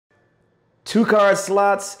Two card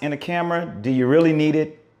slots in a camera, do you really need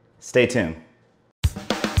it? Stay tuned.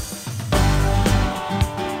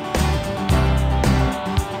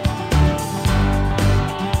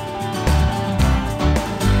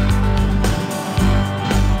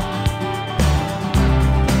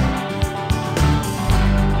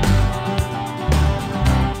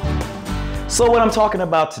 So what I'm talking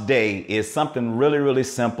about today is something really, really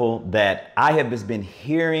simple that I have just been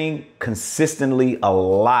hearing consistently a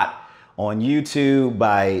lot on YouTube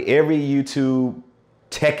by every YouTube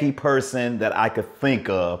techie person that I could think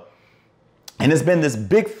of. And it's been this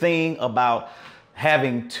big thing about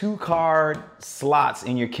having two card slots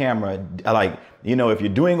in your camera. Like, you know, if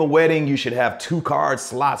you're doing a wedding, you should have two card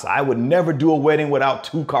slots. I would never do a wedding without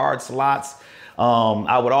two card slots.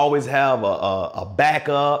 I would always have a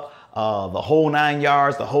backup. The whole 9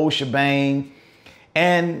 yards, the whole shebang.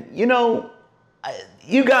 And you know,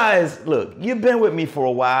 you guys, look, you've been with me for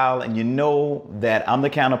a while and you know that I'm the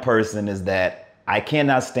kind of person is that I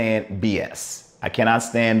cannot stand BS. I cannot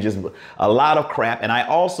stand just a lot of crap. And I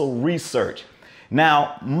also research.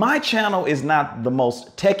 Now, my channel is not the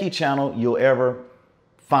most techie channel you'll ever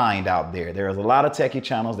find out there. There's a lot of techie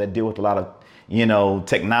channels that deal with a lot of, you know,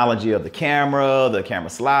 technology of the camera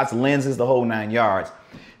slots, lenses, the whole 9 yards.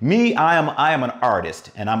 Me, I am an artist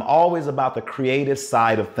and I'm always about the creative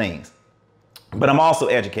side of things, but I'm also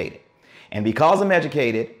educated. And because I'm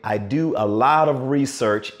educated, I do a lot of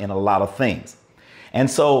research in a lot of things. And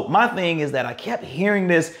so my thing is that I kept hearing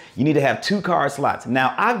this, you need to have two card slots.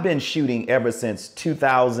 Now I've been shooting ever since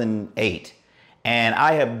 2008 and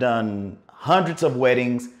I have done hundreds of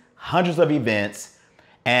weddings, hundreds of events,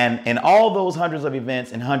 and in all those hundreds of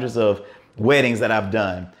events and hundreds of weddings that I've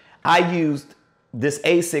done, I used this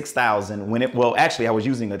A6000 when it, well, actually I was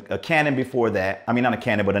using a Canon before that. I mean, not a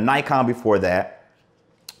Canon, but a Nikon before that.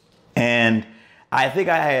 And I think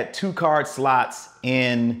I had two card slots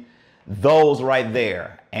in those right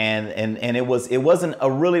there. And it wasn't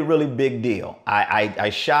a really, really big deal. I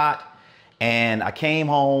shot and I came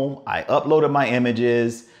home, I uploaded my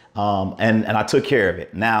images, and I took care of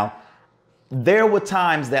it. Now, there were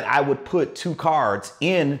times that I would put two cards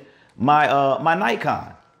in my, my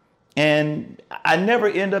Nikon. And I never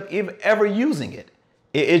end up ever using it.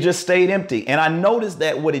 It just stayed empty. And I noticed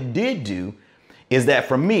that what it did do is that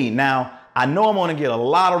for me, now I know I'm going to get a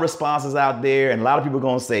lot of responses out there and a lot of people are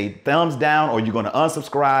going to say thumbs down or you're going to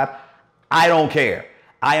unsubscribe. I don't care.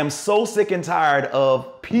 I am so sick and tired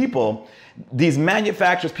of people, these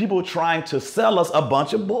manufacturers, people trying to sell us a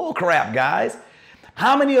bunch of bull crap, guys.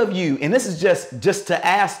 How many of you, and this is just to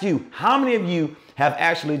ask you, how many of you have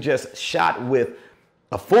actually just shot with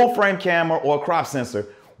a full frame camera or a crop sensor,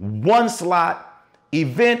 one slot,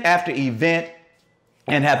 event after event,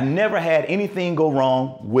 and have never had anything go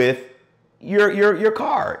wrong with your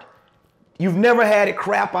card? You've never had it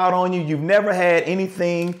crap out on you. You've never had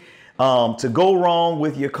anything to go wrong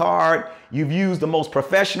with your card. You've used the most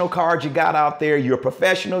professional cards you got out there. You're a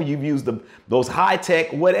professional. You've used those high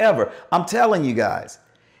tech, whatever. I'm telling you guys,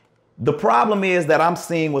 the problem is that I'm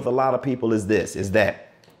seeing with a lot of people is this, is that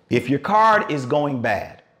if your card is going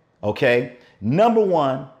bad, okay, number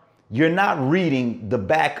one, you're not reading the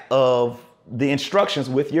back of the instructions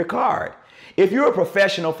with your card. If you're a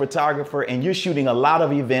professional photographer and you're shooting a lot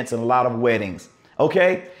of events and a lot of weddings,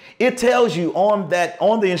 okay, it tells you on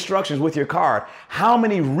the instructions with your card how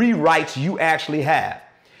many rewrites you actually have.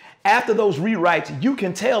 After those rewrites, you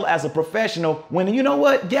can tell as a professional when, you know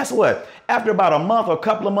what, guess what? After about a month or a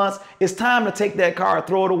couple of months, it's time to take that card,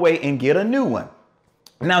 throw it away and get a new one.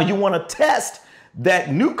 Now you want to test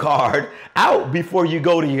that new card out before you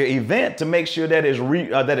go to your event to make sure that it's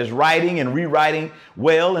writing and rewriting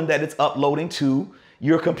well and that it's uploading to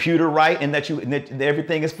your computer right and that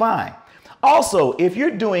everything is fine. Also, if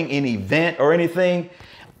you're doing an event or anything,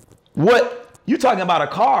 what you're talking about a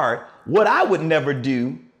card, what I would never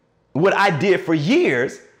do, what I did for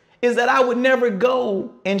years, is that I would never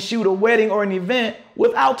go and shoot a wedding or an event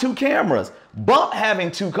without two cameras. Bump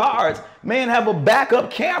having two cards, man, have a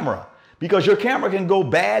backup camera because your camera can go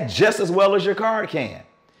bad just as well as your card can.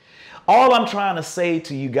 All I'm trying to say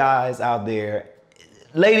to you guys out there,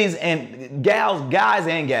 ladies and gals, guys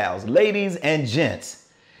and gals, ladies and gents,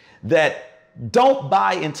 that don't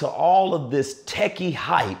buy into all of this techie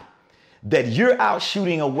hype that you're out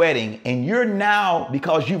shooting a wedding and you're now,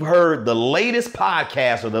 because you've heard the latest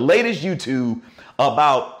podcast or the latest YouTube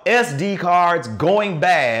about SD cards going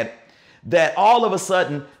bad, that all of a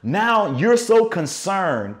sudden now you're so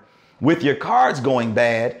concerned with your cards going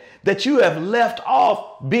bad that you have left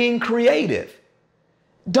off being creative.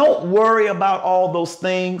 Don't worry about all those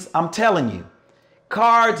things. I'm telling you,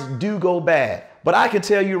 cards do go bad. But I can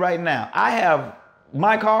tell you right now, I have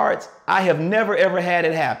my cards, I have never ever had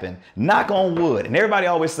it happen. Knock on wood. And everybody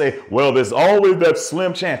always say, well, there's always that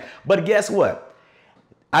slim chance. But guess what?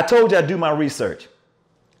 I told you I do my research.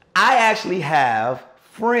 I actually have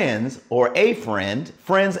friends or a friend,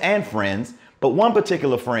 friends and friends, but one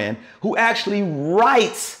particular friend who actually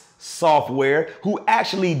writes software, who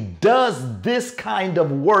actually does this kind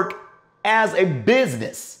of work as a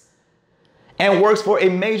business and works for a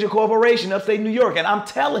major corporation upstate New York. And I'm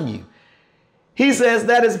telling you, he says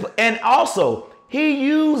that is, and also he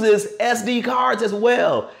uses SD cards as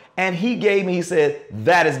well. And he said,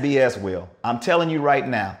 that is BS, Will. I'm telling you right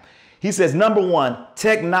now. He says, number one,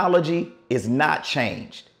 technology is not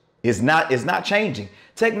changed. It's not changing.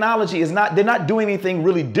 Technology is not, they're not doing anything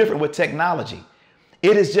really different with technology.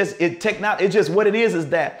 It is just, it's just what it is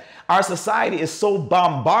that our society is so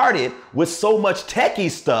bombarded with so much techie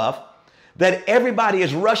stuff that everybody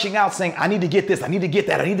is rushing out saying, I need to get this, I need to get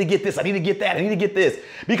that, I need to get this, I need to get that, I need to get this.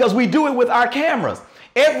 Because we do it with our cameras.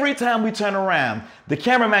 Every time we turn around, the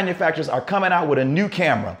camera manufacturers are coming out with a new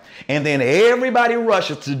camera. And then everybody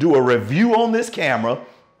rushes to do a review on this camera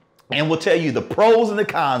and will tell you the pros and the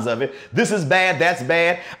cons of it. This is bad, that's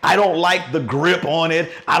bad. I don't like the grip on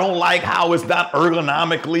it. I don't like how it's not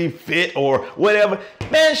ergonomically fit or whatever.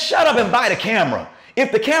 Man, shut up and buy the camera.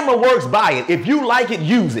 If the camera works, buy it. If you like it,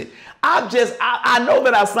 use it. I know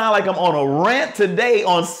that I sound like I'm on a rant today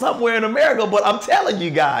on Somewhere in America, but I'm telling you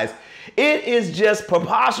guys, it is just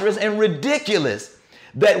preposterous and ridiculous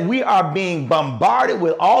that we are being bombarded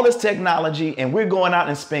with all this technology and we're going out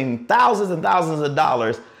and spending thousands and thousands of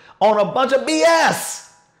dollars on a bunch of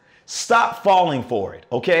BS. Stop falling for it,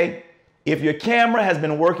 okay? If your camera has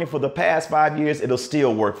been working for the past 5 years, it'll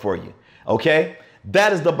still work for you, okay?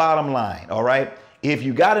 That is the bottom line, all right? If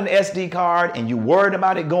you got an SD card and you're worried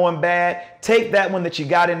about it going bad, take that one that you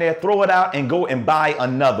got in there, throw it out and go and buy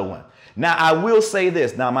another one. Now, I will say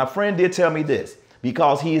this. Now, my friend did tell me this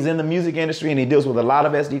because he's in the music industry and he deals with a lot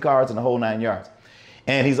of SD cards and the whole 9 yards.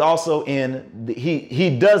 And he's also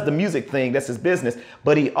he does the music thing. That's his business.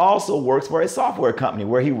 But he also works for a software company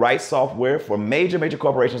where he writes software for major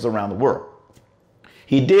corporations around the world.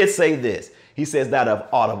 He did say this. He says that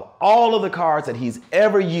out of all of the cards that he's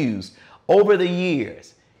ever used over the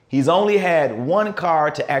years, he's only had one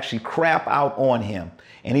card to actually crap out on him.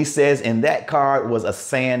 And he says, and that card was a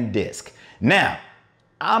SanDisk. Now,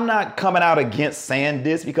 I'm not coming out against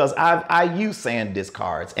SanDisk because I use SanDisk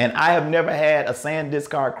cards and I have never had a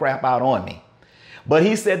SanDisk card crap out on me. But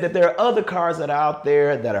he said that there are other cards that are out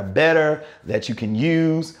there that are better that you can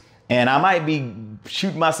use. And I might be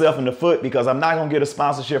shooting myself in the foot because I'm not going to get a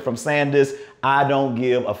sponsorship from SanDisk. I don't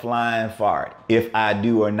give a flying fart if I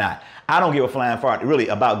do or not. I don't give a flying fart really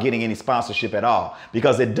about getting any sponsorship at all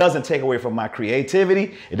because it doesn't take away from my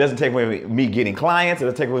creativity. It doesn't take away from me getting clients. It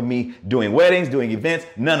doesn't take away from me doing weddings, doing events,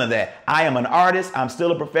 none of that. I am an artist. I'm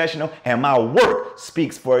still a professional and my work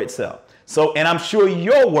speaks for itself. So, and I'm sure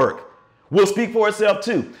your work will speak for itself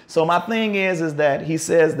too. So my thing is that he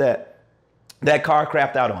says that car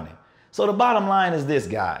crapped out on him. So the bottom line is this,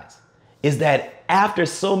 guys, is that after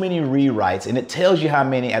so many rewrites, and it tells you how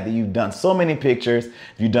many, after you've done so many pictures,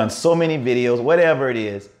 you've done so many videos, whatever it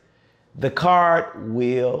is, the card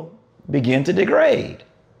will begin to degrade.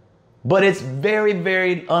 But it's very,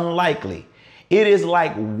 very unlikely. It is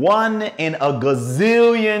like 1 in a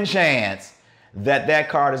gazillion chance that that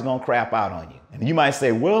card is going to crap out on you. And you might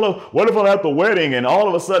say, well, what if I'm at the wedding and all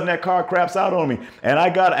of a sudden that card craps out on me and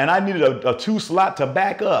I needed a 2-slot to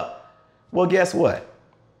back up. Well, guess what?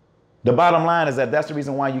 The bottom line is that that's the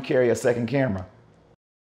reason why you carry a second camera.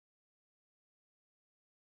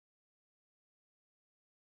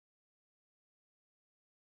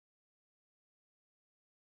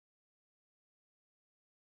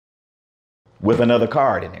 With another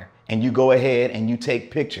card in there. And you go ahead and you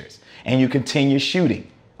take pictures and you continue shooting.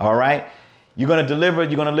 All right. You're going to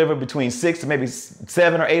deliver between 6 to maybe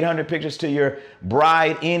 700 or 800 pictures to your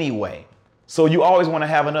bride anyway. So you always want to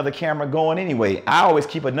have another camera going anyway. I always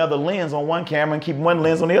keep another lens on one camera and keep one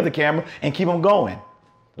lens on the other camera and keep them going.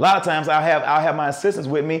 A lot of times I'll have my assistants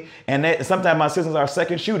with me and sometimes my assistants are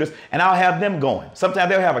second shooters and I'll have them going. Sometimes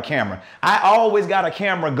they'll have a camera. I always got a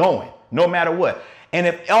camera going no matter what. And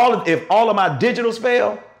if all of my digitals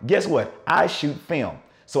fail, guess what? I shoot film.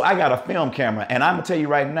 So I got a film camera and I'm gonna tell you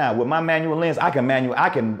right now with my manual lens, I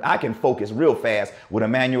can focus real fast with a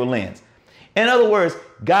manual lens. In other words,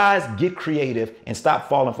 guys, get creative and stop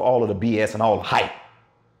falling for all of the BS and all the hype.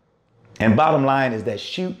 And bottom line is that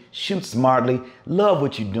shoot smartly, love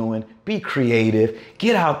what you're doing, be creative,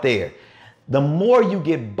 get out there. The more you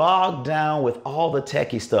get bogged down with all the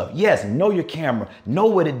techie stuff, yes, know your camera, know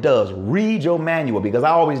what it does, read your manual, because I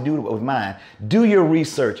always do it with mine. Do your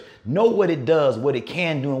research, know what it does, what it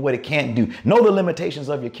can do and what it can't do. Know the limitations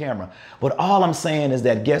of your camera. But all I'm saying is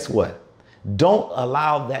that, guess what? Don't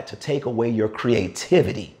allow that to take away your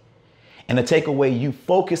creativity and to take away you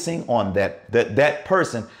focusing on that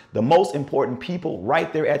person, the most important people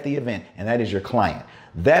right there at the event, and that is your client.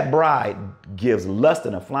 That bride gives less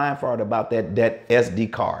than a flying fart about that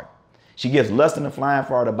SD card. She gives less than a flying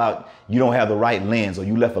fart about you don't have the right lens or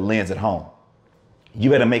you left a lens at home. You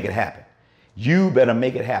better make it happen. You better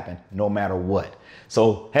make it happen no matter what.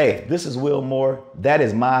 So, hey, this is Will Moore. That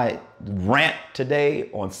is my rant today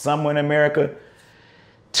on Somewhere in America.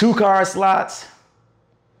 2-card slots,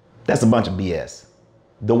 that's a bunch of BS.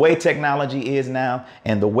 The way technology is now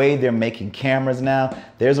and the way they're making cameras now,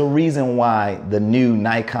 there's a reason why the new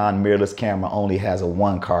Nikon mirrorless camera only has a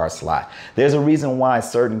 1-card slot. There's a reason why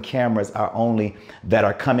certain cameras that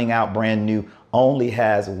are coming out brand new only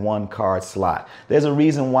has 1-card slot. There's a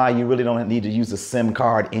reason why you really don't need to use a SIM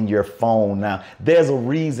card in your phone now. There's a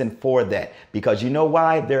reason for that, because you know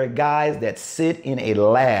why? There are guys that sit in a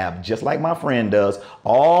lab, just like my friend does,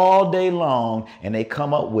 all day long, and they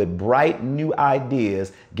come up with bright new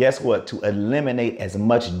ideas, guess what, to eliminate as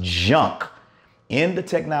much junk in the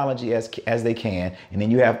technology as they can. And then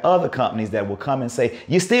you have other companies that will come and say,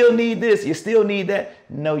 you still need this, you still need that.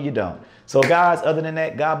 No, you don't. So guys, other than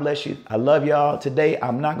that, God bless you. I love y'all. Today,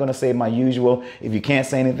 I'm not going to say my usual, if you can't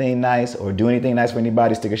say anything nice or do anything nice for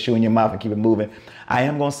anybody, stick a shoe in your mouth and keep it moving. I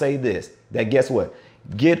am going to say this, that guess what?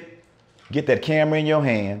 Get that camera in your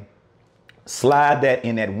hand, slide that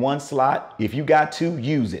in that one slot. If you got to,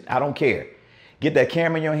 use it. I don't care. Get that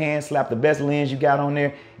camera in your hand, slap the best lens you got on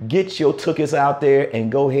there, get your tuchus out there and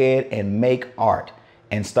go ahead and make art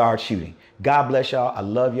and start shooting. God bless y'all. I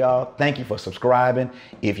love y'all. Thank you for subscribing.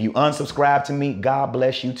 If you unsubscribe to me, God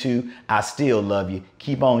bless you too. I still love you.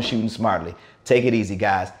 Keep on shooting smartly. Take it easy,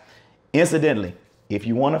 guys. Incidentally, if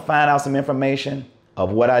you want to find out some information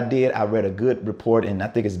of what I did, I read a good report, and I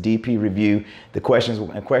think it's DP Review. The questions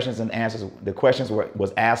and answers, the questions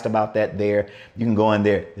was asked about that there. You can go in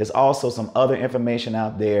there. There's also some other information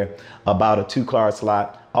out there about a 2-card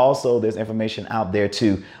slot. Also, there's information out there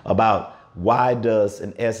too about why does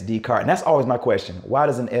an SD card, and that's always my question, why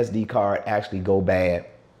does an SD card actually go bad?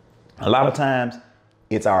 A lot of times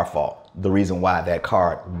it's our fault. The reason why that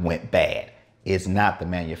card went bad is not the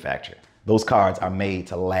manufacturer. Those cards are made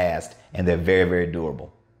to last, and they're very, very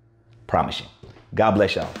durable. Promise you. God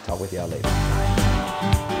bless y'all. Talk with y'all later.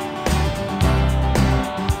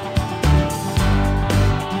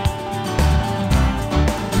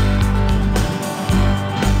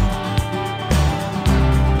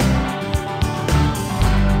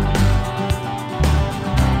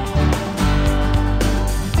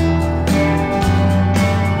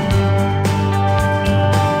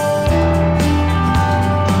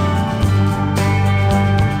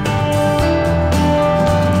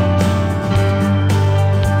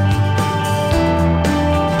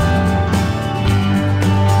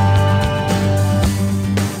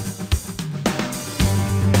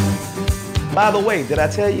 By the way, did I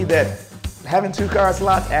tell you that having 2-card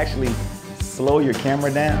slots actually slow your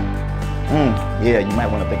camera down? Yeah, you might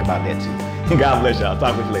want to think about that too. God bless y'all.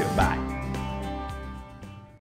 Talk with you later. Bye.